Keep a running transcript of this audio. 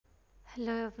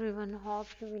Hello everyone, hope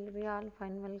you will be all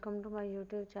fine. Welcome to my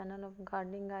YouTube channel of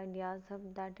gardening ideas hub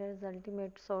that is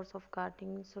ultimate source of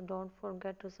gardening. So don't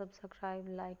forget to subscribe,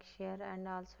 like, share and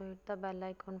also hit the bell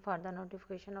icon for the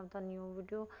notification of the new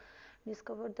video.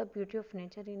 Discover the beauty of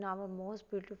nature in our most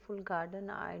beautiful garden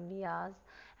ideas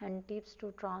and tips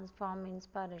to transform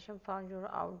inspiration for your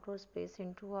outdoor space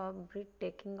into a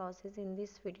breathtaking oasis. In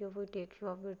this video, we take you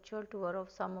a virtual tour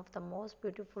of some of the most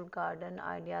beautiful garden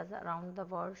ideas around the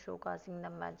world, showcasing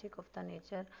the magic of the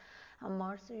nature.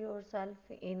 Immerse yourself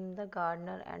in the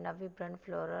gardener and a vibrant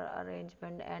floral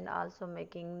arrangement and also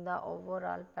making the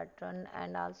overall pattern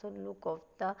and also look of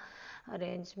the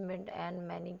arrangement and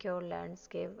manicured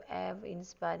landscape have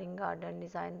inspiring garden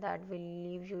design that will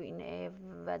leave you in a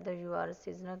whether you are a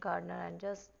seasonal gardener and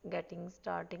just getting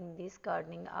starting this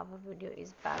gardening. Our video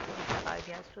is packed with the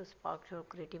ideas to spark your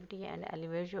creativity and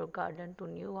elevate your garden to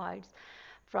new heights.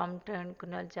 From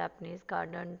tranquil Japanese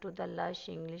garden to the lush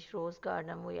English rose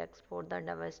garden, we explore the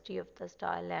diversity of the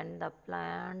style and the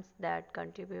plants that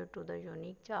contribute to the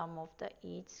unique charm of the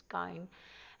each kind.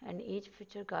 And each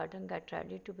future garden get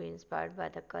ready to be inspired by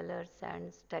the colors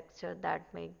and texture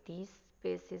that make these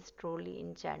spaces truly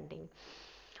enchanting.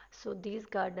 So these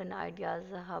garden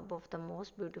ideas a hub of the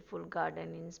most beautiful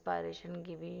garden inspiration,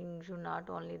 giving you not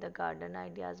only the garden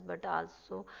ideas but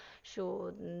also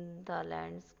show the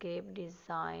landscape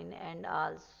design and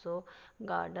also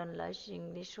garden lush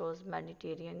English rose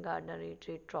Mediterranean garden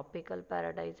retreat tropical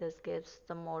paradise escapes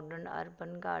the modern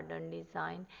urban garden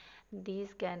design.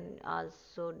 These can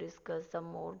also discuss some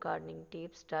more gardening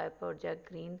tips, type project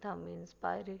green thumb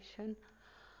inspiration.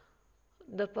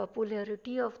 The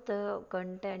popularity of the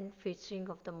content featuring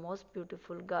of the most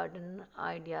beautiful garden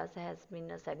ideas has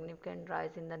been a significant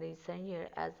rise in the recent years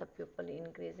as the people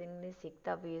increasingly seek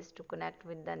the ways to connect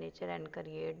with the nature and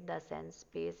create the sense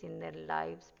space in their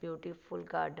lives. Beautiful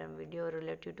garden video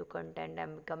related to content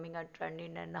and becoming a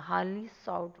trending and highly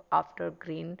sought after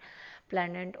green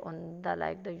planet on the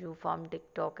like the U Farm,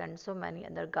 TikTok and so many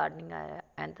other gardening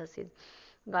enthusiasts.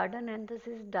 Garden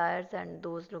enthusiasts, dyers, and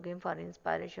those looking for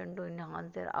inspiration to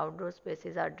enhance their outdoor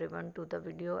spaces are driven to the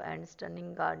video and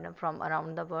stunning garden from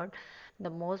around the world. The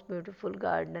most beautiful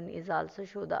garden is also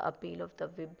show the appeal of the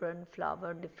vibrant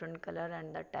flower, different color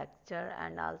and the texture,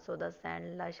 and also the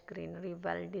sand, lush greenery,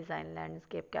 well-designed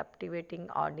landscape, captivating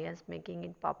audience, making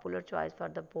it popular choice for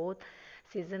the both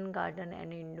season garden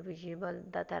and individual.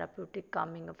 The therapeutic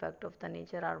calming effect of the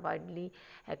nature are widely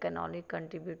economic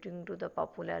contributing to the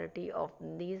popularity of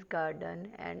these garden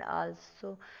and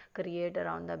also create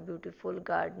around the beautiful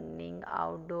gardening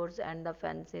outdoors and the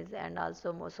fences and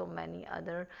also so many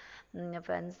other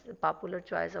fence popular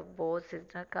choice of both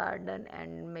seasonal garden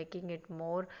and making it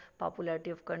more popularity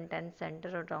of content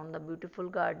center around the beautiful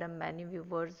garden. Many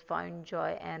viewers find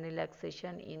joy and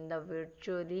relaxation in the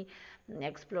virtually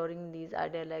exploring these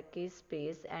idyllic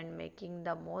space and making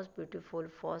the most beautiful,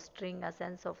 fostering a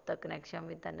sense of the connection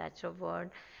with the natural world.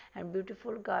 And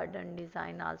beautiful garden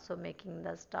design also making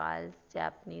the styles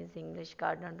Japanese English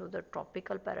garden to the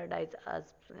tropical paradise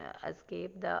as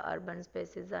escape the urban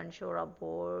spaces and show a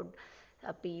board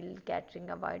appeal catering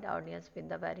a wide audience with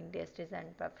the varying tastes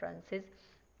and preferences.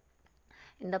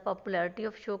 In the popularity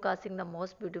of showcasing the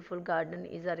most beautiful garden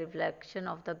is a reflection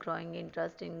of the growing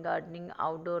interest in gardening,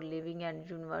 outdoor living, and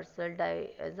universal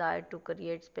desire to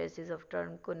create spaces of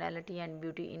tranquility and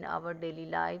beauty in our daily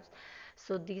lives.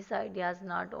 So these ideas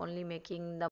not only making the